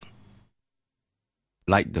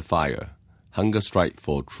Light the Fire, Hunger Strike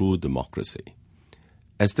for True Democracy.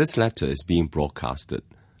 As this letter is being broadcasted,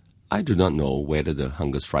 I do not know whether the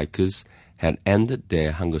hunger strikers had ended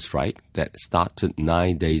their hunger strike that started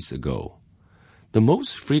 9 days ago. The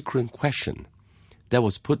most frequent question that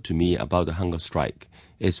was put to me about the hunger strike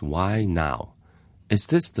is why now? Is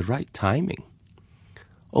this the right timing?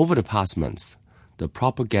 Over the past months, the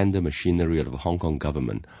propaganda machinery of the Hong Kong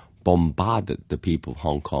government bombarded the people of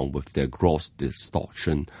Hong Kong with their gross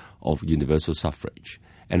distortion of universal suffrage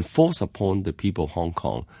and forced upon the people of Hong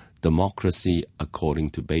Kong democracy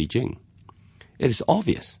according to Beijing. It is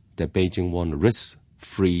obvious that Beijing wants a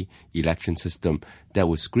risk-free election system that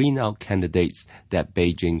will screen out candidates that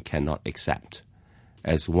Beijing cannot accept.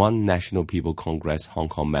 As one National People Congress Hong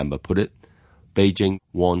Kong member put it, Beijing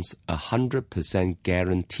wants 100%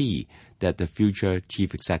 guarantee that the future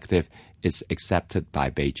chief executive is accepted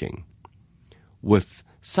by Beijing. With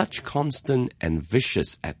such constant and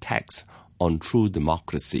vicious attacks on true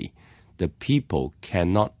democracy, the people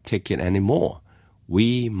cannot take it anymore.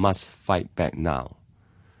 We must fight back now.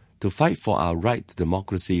 To fight for our right to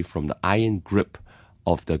democracy from the iron grip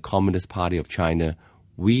of the Communist Party of China,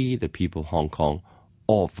 we, the people of Hong Kong,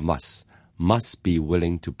 all of us, must be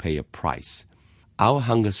willing to pay a price. Our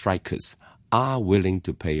hunger strikers are willing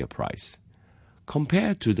to pay a price.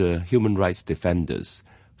 Compared to the human rights defenders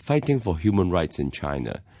fighting for human rights in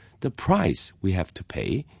China, the price we have to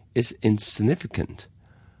pay is insignificant.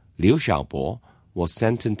 Liu Xiaobo was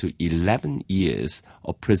sentenced to 11 years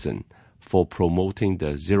of prison for promoting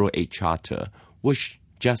the 08 Charter, which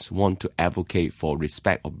just want to advocate for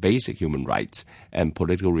respect of basic human rights and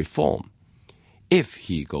political reform. If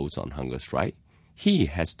he goes on hunger strike, he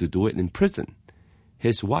has to do it in prison.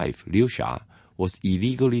 His wife, Liu Xia, was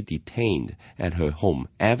illegally detained at her home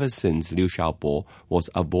ever since Liu Xiaobo was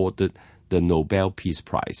awarded the Nobel Peace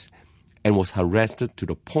Prize and was arrested to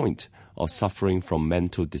the point of suffering from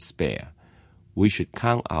mental despair. We should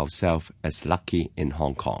count ourselves as lucky in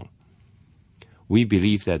Hong Kong. We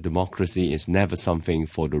believe that democracy is never something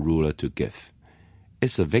for the ruler to give.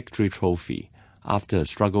 It's a victory trophy after a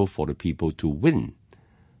struggle for the people to win.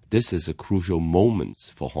 This is a crucial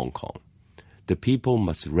moment for Hong Kong. The people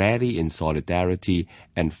must rally in solidarity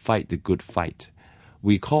and fight the good fight.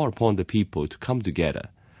 We call upon the people to come together,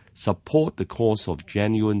 support the cause of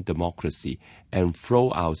genuine democracy, and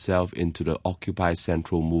throw ourselves into the Occupy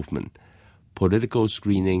Central movement. Political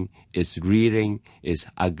screening is rearing its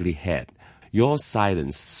ugly head. Your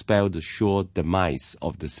silence spelled the sure demise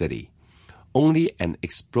of the city. Only an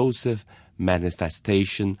explosive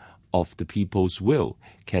manifestation of the people's will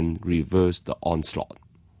can reverse the onslaught.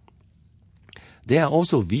 There are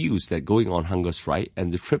also views that going on hunger strike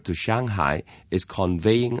and the trip to Shanghai is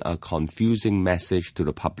conveying a confusing message to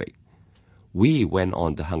the public. We went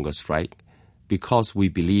on the hunger strike because we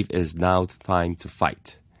believe it is now time to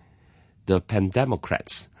fight. The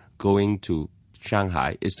Pan-Democrats going to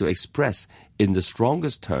Shanghai is to express in the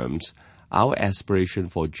strongest terms our aspiration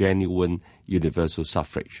for genuine universal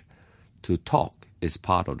suffrage. To talk is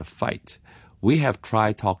part of the fight. We have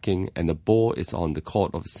tried talking, and the ball is on the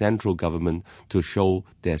court of the central government to show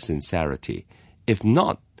their sincerity. If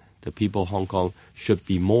not, the people of Hong Kong should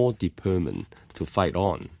be more determined to fight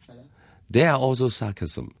on. There are also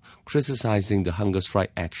sarcasm, criticizing the hunger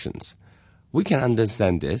strike actions. We can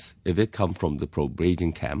understand this if it comes from the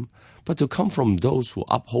pro-Beijing camp, but to come from those who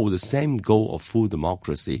uphold the same goal of full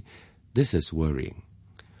democracy, this is worrying.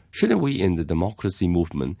 Shouldn't we in the democracy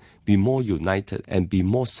movement be more united and be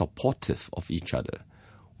more supportive of each other?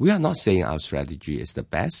 We are not saying our strategy is the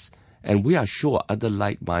best, and we are sure other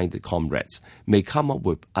like-minded comrades may come up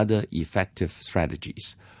with other effective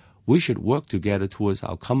strategies. We should work together towards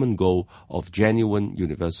our common goal of genuine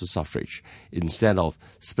universal suffrage instead of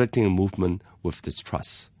splitting a movement with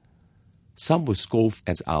distrust. Some will scoff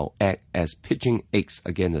at our act as pitching eggs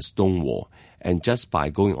against a stone wall, and just by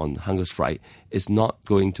going on hunger strike is not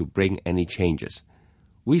going to bring any changes.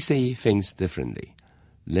 We say things differently.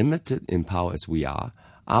 Limited in power as we are,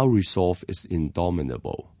 our resolve is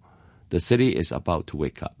indomitable. The city is about to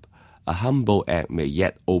wake up. A humble act may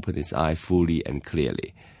yet open its eye fully and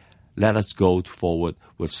clearly. Let us go forward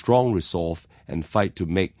with strong resolve and fight to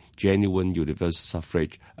make genuine universal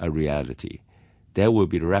suffrage a reality. There will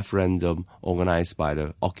be the referendum organized by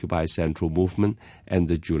the Occupy Central movement and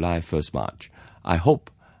the July 1st March. I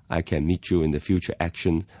hope I can meet you in the future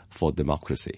action for democracy.